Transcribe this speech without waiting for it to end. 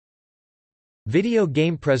Video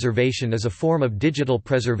game preservation is a form of digital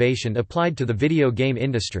preservation applied to the video game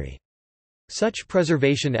industry. Such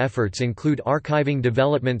preservation efforts include archiving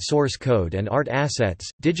development source code and art assets,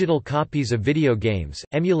 digital copies of video games,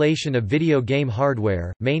 emulation of video game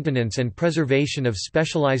hardware, maintenance and preservation of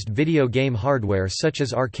specialized video game hardware such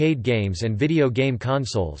as arcade games and video game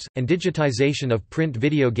consoles, and digitization of print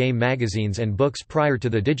video game magazines and books prior to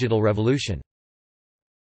the digital revolution.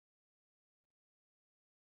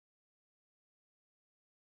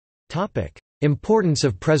 Importance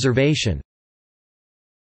of preservation.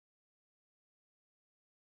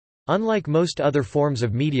 Unlike most other forms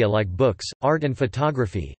of media like books, art and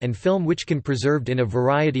photography, and film which can be preserved in a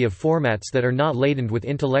variety of formats that are not laden with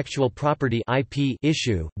intellectual property (IP)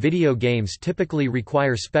 issue, video games typically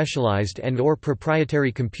require specialized and/or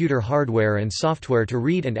proprietary computer hardware and software to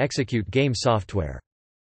read and execute game software.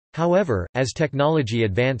 However, as technology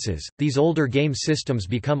advances, these older game systems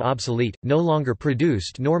become obsolete, no longer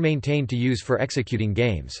produced nor maintained to use for executing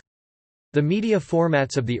games. The media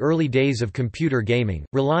formats of the early days of computer gaming,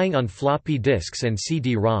 relying on floppy disks and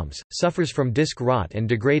CD-ROMs, suffers from disk rot and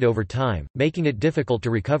degrade over time, making it difficult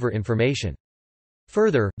to recover information.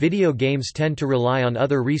 Further, video games tend to rely on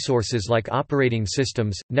other resources like operating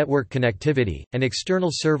systems, network connectivity, and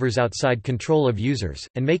external servers outside control of users,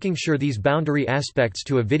 and making sure these boundary aspects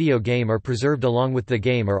to a video game are preserved along with the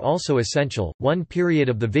game are also essential. One period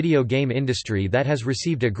of the video game industry that has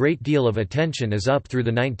received a great deal of attention is up through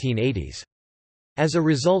the 1980s. As a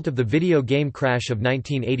result of the video game crash of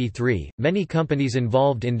 1983, many companies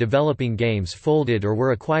involved in developing games folded or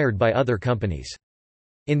were acquired by other companies.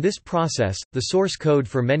 In this process, the source code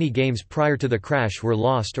for many games prior to the crash were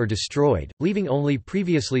lost or destroyed, leaving only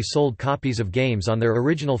previously sold copies of games on their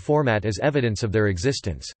original format as evidence of their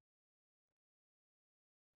existence.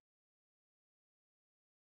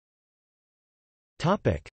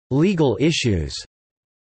 Legal issues.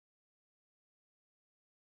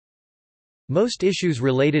 Most issues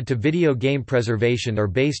related to video game preservation are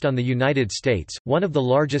based on the United States, one of the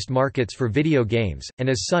largest markets for video games, and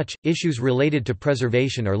as such, issues related to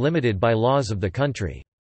preservation are limited by laws of the country.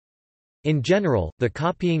 In general, the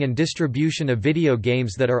copying and distribution of video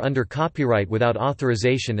games that are under copyright without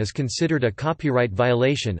authorization is considered a copyright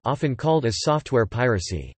violation, often called as software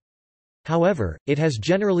piracy. However, it has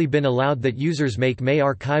generally been allowed that users make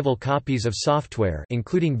archival copies of software,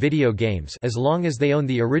 including video games, as long as they own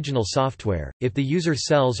the original software. If the user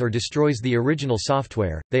sells or destroys the original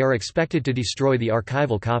software, they are expected to destroy the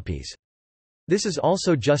archival copies. This is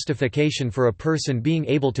also justification for a person being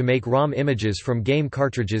able to make ROM images from game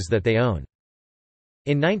cartridges that they own.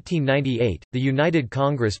 In 1998, the United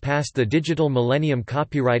Congress passed the Digital Millennium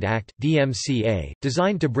Copyright Act (DMCA),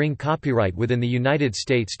 designed to bring copyright within the United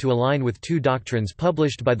States to align with two doctrines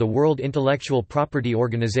published by the World Intellectual Property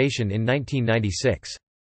Organization in 1996.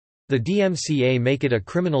 The DMCA make it a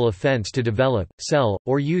criminal offense to develop, sell,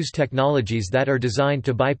 or use technologies that are designed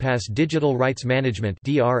to bypass digital rights management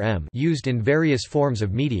 (DRM) used in various forms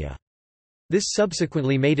of media. This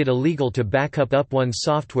subsequently made it illegal to back up one's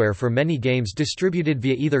software for many games distributed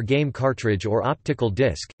via either game cartridge or optical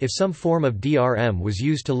disc, if some form of DRM was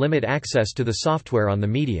used to limit access to the software on the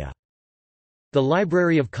media. The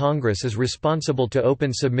Library of Congress is responsible to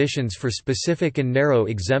open submissions for specific and narrow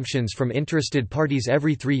exemptions from interested parties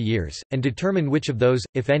every 3 years, and determine which of those,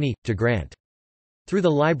 if any, to grant. Through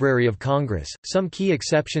the Library of Congress, some key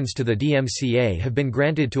exceptions to the DMCA have been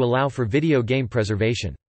granted to allow for video game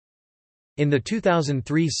preservation. In the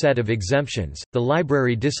 2003 set of exemptions, the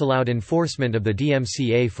library disallowed enforcement of the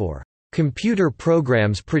DMCA for computer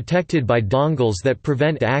programs protected by dongles that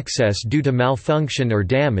prevent access due to malfunction or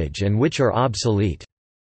damage and which are obsolete,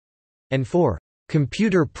 and for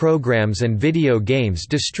computer programs and video games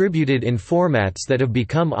distributed in formats that have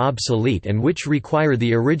become obsolete and which require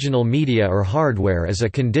the original media or hardware as a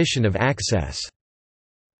condition of access.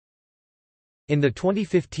 In the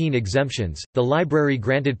 2015 exemptions, the library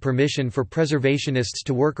granted permission for preservationists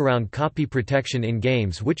to work around copy protection in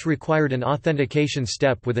games which required an authentication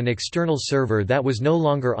step with an external server that was no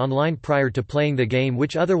longer online prior to playing the game,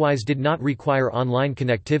 which otherwise did not require online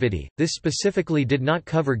connectivity. This specifically did not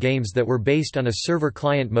cover games that were based on a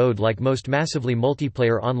server-client mode like most massively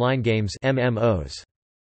multiplayer online games (MMOs).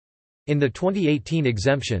 In the 2018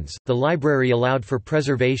 exemptions, the library allowed for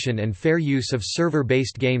preservation and fair use of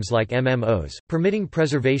server-based games like MMOs, permitting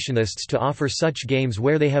preservationists to offer such games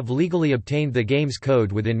where they have legally obtained the game's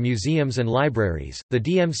code within museums and libraries. The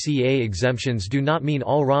DMCA exemptions do not mean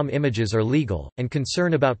all ROM images are legal, and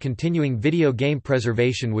concern about continuing video game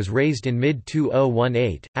preservation was raised in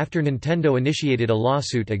mid-2018, after Nintendo initiated a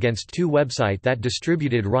lawsuit against two websites that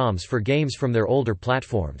distributed ROMs for games from their older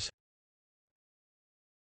platforms.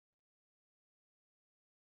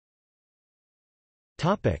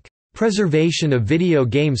 Preservation of video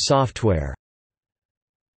game software.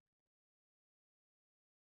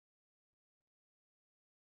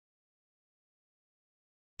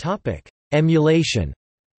 Emulation.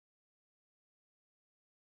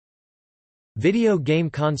 Video game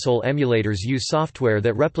console emulators use software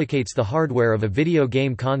that replicates the hardware of a video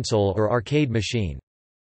game console or arcade machine.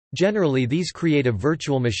 Generally, these create a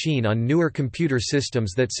virtual machine on newer computer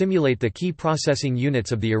systems that simulate the key processing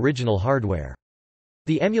units of the original hardware.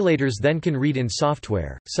 The emulators then can read in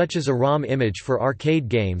software, such as a ROM image for arcade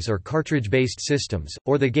games or cartridge-based systems,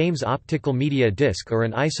 or the game's optical media disc or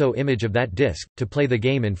an ISO image of that disc, to play the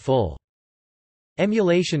game in full.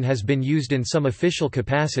 Emulation has been used in some official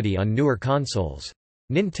capacity on newer consoles.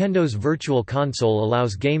 Nintendo's Virtual Console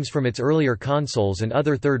allows games from its earlier consoles and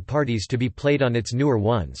other third parties to be played on its newer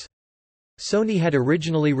ones. Sony had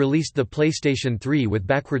originally released the PlayStation 3 with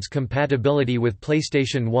backwards compatibility with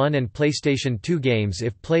PlayStation 1 and PlayStation 2 games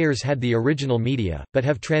if players had the original media, but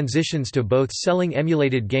have transitions to both selling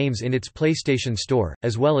emulated games in its PlayStation Store,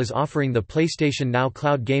 as well as offering the PlayStation Now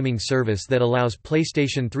cloud gaming service that allows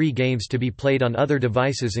PlayStation 3 games to be played on other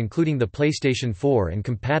devices including the PlayStation 4 and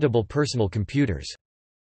compatible personal computers.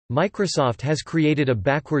 Microsoft has created a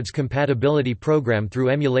backwards compatibility program through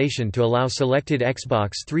emulation to allow selected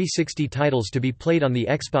Xbox 360 titles to be played on the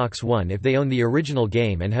Xbox One if they own the original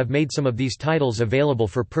game and have made some of these titles available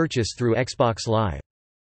for purchase through Xbox Live.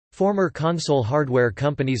 Former console hardware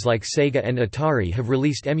companies like Sega and Atari have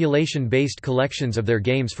released emulation-based collections of their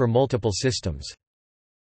games for multiple systems.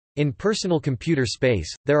 In personal computer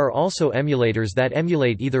space, there are also emulators that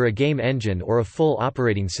emulate either a game engine or a full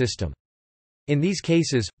operating system. In these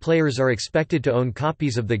cases, players are expected to own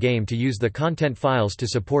copies of the game to use the content files to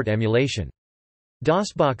support emulation.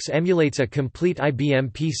 DOSBox emulates a complete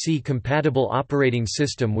IBM PC-compatible operating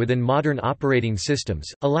system within modern operating systems,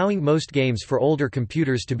 allowing most games for older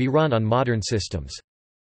computers to be run on modern systems.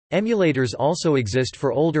 Emulators also exist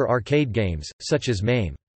for older arcade games, such as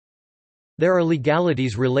MAME. There are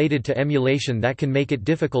legalities related to emulation that can make it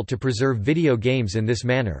difficult to preserve video games in this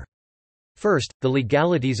manner. First, the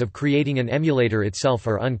legalities of creating an emulator itself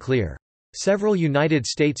are unclear. Several United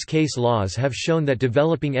States case laws have shown that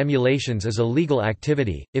developing emulations is a legal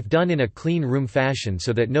activity, if done in a clean room fashion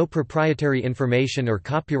so that no proprietary information or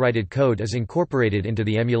copyrighted code is incorporated into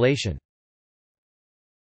the emulation.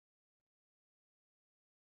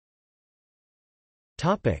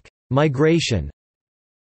 Migration.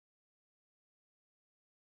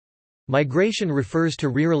 Migration refers to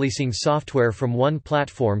re-releasing software from one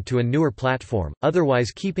platform to a newer platform,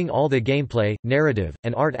 otherwise keeping all the gameplay, narrative,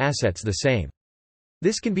 and art assets the same.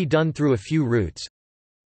 This can be done through a few routes.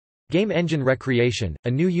 Game engine recreation –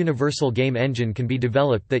 a new universal game engine can be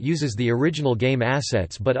developed that uses the original game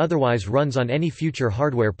assets but otherwise runs on any future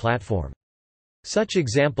hardware platform. Such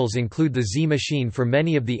examples include the Z Machine for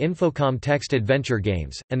many of the Infocom text adventure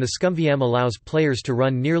games, and the ScumVM allows players to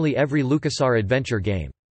run nearly every LucasArts adventure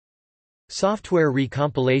game. Software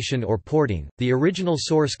recompilation or porting – the original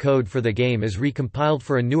source code for the game is recompiled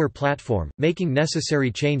for a newer platform, making necessary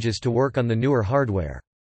changes to work on the newer hardware.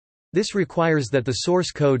 This requires that the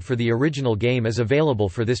source code for the original game is available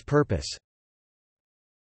for this purpose.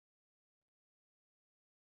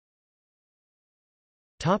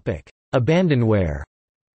 Abandonware.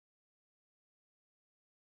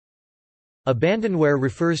 Abandonware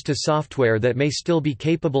refers to software that may still be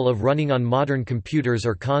capable of running on modern computers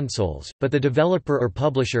or consoles, but the developer or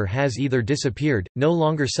publisher has either disappeared, no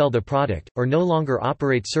longer sell the product, or no longer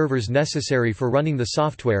operate servers necessary for running the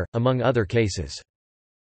software, among other cases.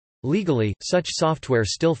 Legally, such software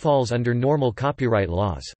still falls under normal copyright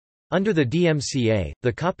laws. Under the DMCA,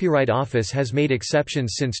 the Copyright Office has made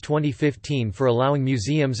exceptions since 2015 for allowing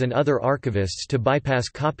museums and other archivists to bypass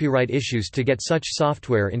copyright issues to get such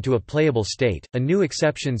software into a playable state. A new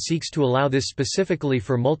exception seeks to allow this specifically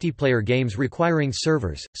for multiplayer games requiring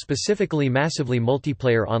servers, specifically massively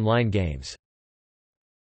multiplayer online games.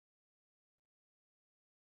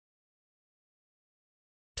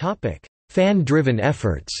 Topic: Fan-driven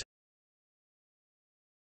efforts.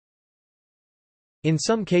 In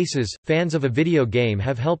some cases, fans of a video game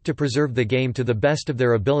have helped to preserve the game to the best of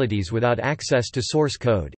their abilities without access to source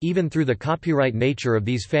code, even through the copyright nature of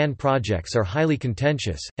these fan projects are highly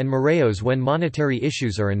contentious, and moreos when monetary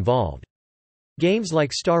issues are involved. Games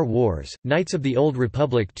like Star Wars, Knights of the Old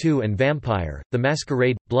Republic 2 and Vampire: The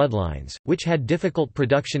Masquerade – Bloodlines, which had difficult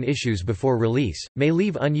production issues before release, may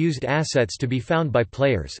leave unused assets to be found by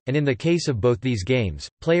players, and in the case of both these games,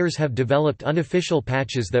 players have developed unofficial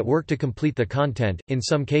patches that work to complete the content, in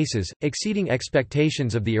some cases, exceeding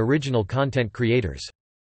expectations of the original content creators.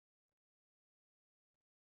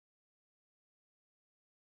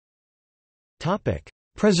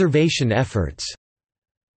 Preservation efforts.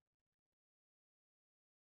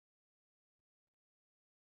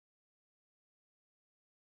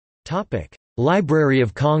 Library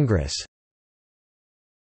of Congress.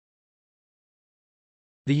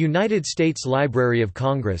 The United States Library of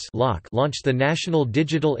Congress launched the National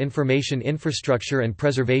Digital Information Infrastructure and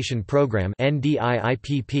Preservation Program in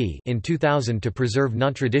 2000 to preserve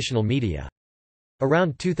nontraditional media.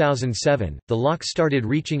 Around 2007, the LOC started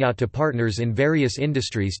reaching out to partners in various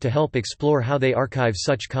industries to help explore how they archive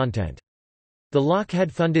such content. The LOC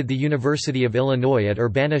had funded the University of Illinois at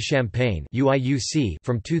Urbana-Champaign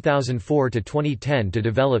from 2004 to 2010 to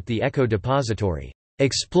develop the ECHO Depository,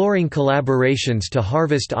 exploring collaborations to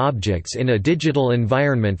harvest objects in a digital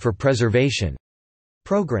environment for preservation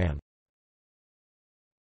program.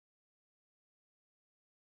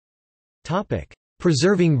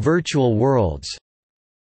 Preserving virtual worlds.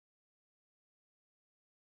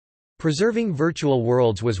 Preserving Virtual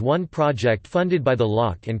Worlds was one project funded by the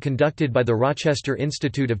LOC and conducted by the Rochester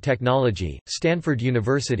Institute of Technology, Stanford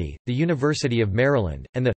University, the University of Maryland,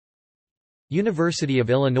 and the University of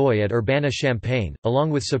Illinois at Urbana-Champaign, along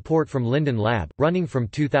with support from Linden Lab, running from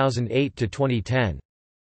 2008 to 2010.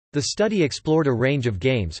 The study explored a range of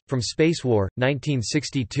games, from Space War,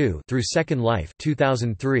 1962 through Second Life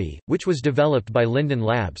 2003, which was developed by Linden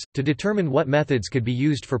Labs, to determine what methods could be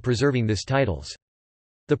used for preserving these titles.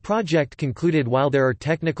 The project concluded while there are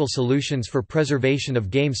technical solutions for preservation of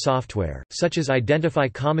game software, such as identify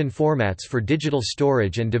common formats for digital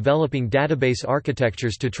storage and developing database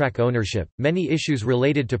architectures to track ownership, many issues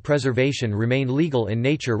related to preservation remain legal in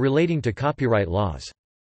nature relating to copyright laws.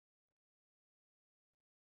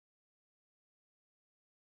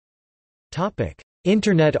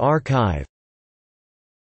 Internet Archive.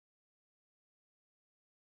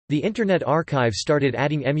 The Internet Archive started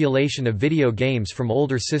adding emulation of video games from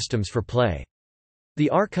older systems for play. The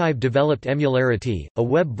archive developed Emularity, a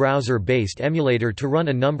web browser-based emulator to run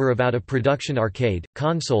a number of out-of-production arcade,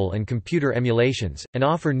 console and computer emulations, and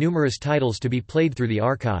offer numerous titles to be played through the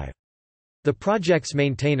archive. The project's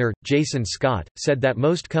maintainer, Jason Scott, said that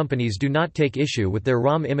most companies do not take issue with their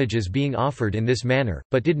ROM images being offered in this manner,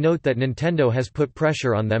 but did note that Nintendo has put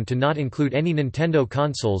pressure on them to not include any Nintendo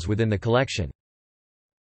consoles within the collection.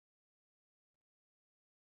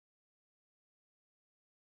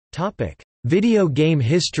 Video Game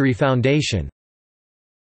History Foundation.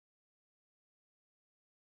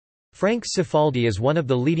 Frank Cifaldi is one of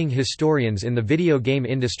the leading historians in the video game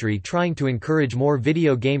industry, trying to encourage more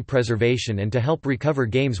video game preservation and to help recover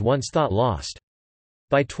games once thought lost.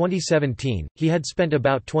 By 2017, he had spent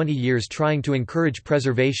about 20 years trying to encourage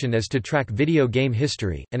preservation as to track video game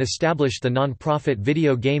history, and established the non-profit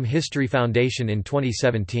Video Game History Foundation in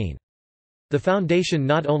 2017. The foundation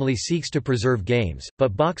not only seeks to preserve games,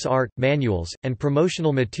 but box art, manuals, and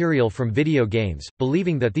promotional material from video games,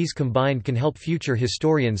 believing that these combined can help future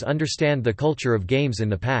historians understand the culture of games in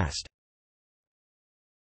the past.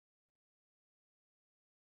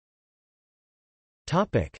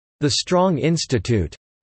 The Strong Institute.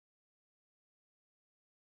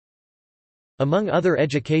 Among other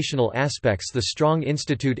educational aspects, the Strong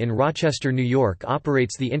Institute in Rochester, New York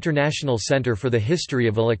operates the International Center for the History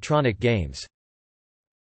of Electronic Games.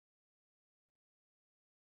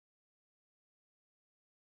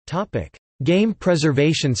 Game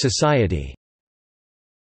Preservation Society.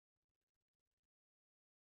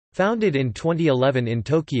 Founded in 2011 in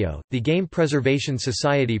Tokyo, the Game Preservation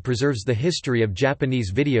Society preserves the history of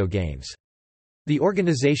Japanese video games. The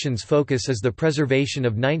organization's focus is the preservation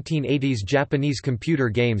of 1980s Japanese computer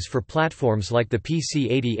games for platforms like the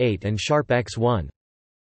PC-88 and Sharp X1.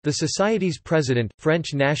 The Society's president,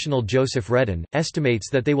 French national Joseph Redon, estimates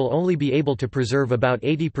that they will only be able to preserve about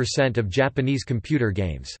 80% of Japanese computer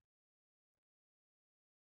games.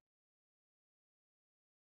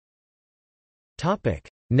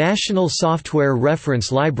 National Software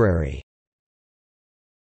Reference Library.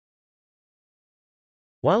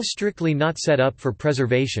 While strictly not set up for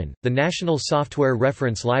preservation, the National Software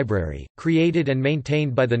Reference Library, created and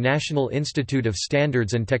maintained by the National Institute of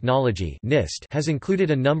Standards and Technology (NIST), has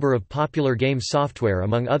included a number of popular game software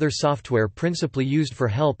among other software principally used for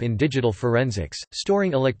help in digital forensics,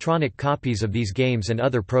 storing electronic copies of these games and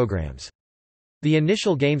other programs. The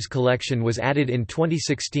initial games collection was added in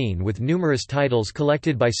 2016 with numerous titles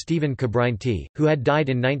collected by Stephen Cabrinti, who had died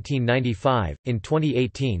in 1995. In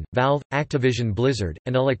 2018, Valve, Activision Blizzard,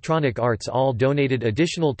 and Electronic Arts all donated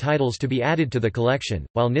additional titles to be added to the collection,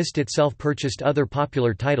 while NIST itself purchased other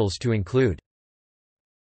popular titles to include.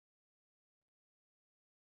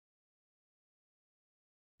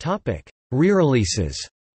 Rereleases.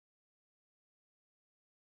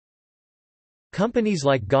 Companies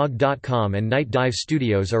like GOG.com and Night Dive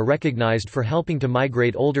Studios are recognized for helping to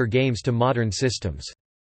migrate older games to modern systems.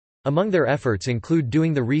 Among their efforts include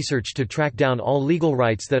doing the research to track down all legal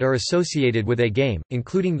rights that are associated with a game,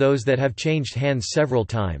 including those that have changed hands several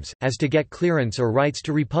times, as to get clearance or rights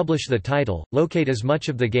to republish the title, locate as much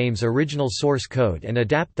of the game's original source code and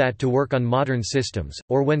adapt that to work on modern systems,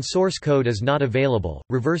 or when source code is not available,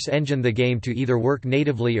 reverse engine the game to either work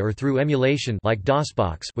natively or through emulation like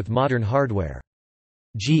DOSBox with modern hardware.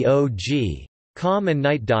 GOG.com and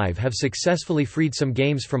Night Dive have successfully freed some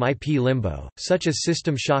games from IP limbo, such as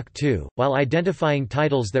System Shock 2, while identifying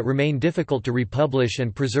titles that remain difficult to republish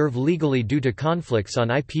and preserve legally due to conflicts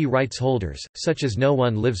on IP rights holders, such as No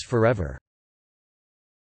One Lives Forever.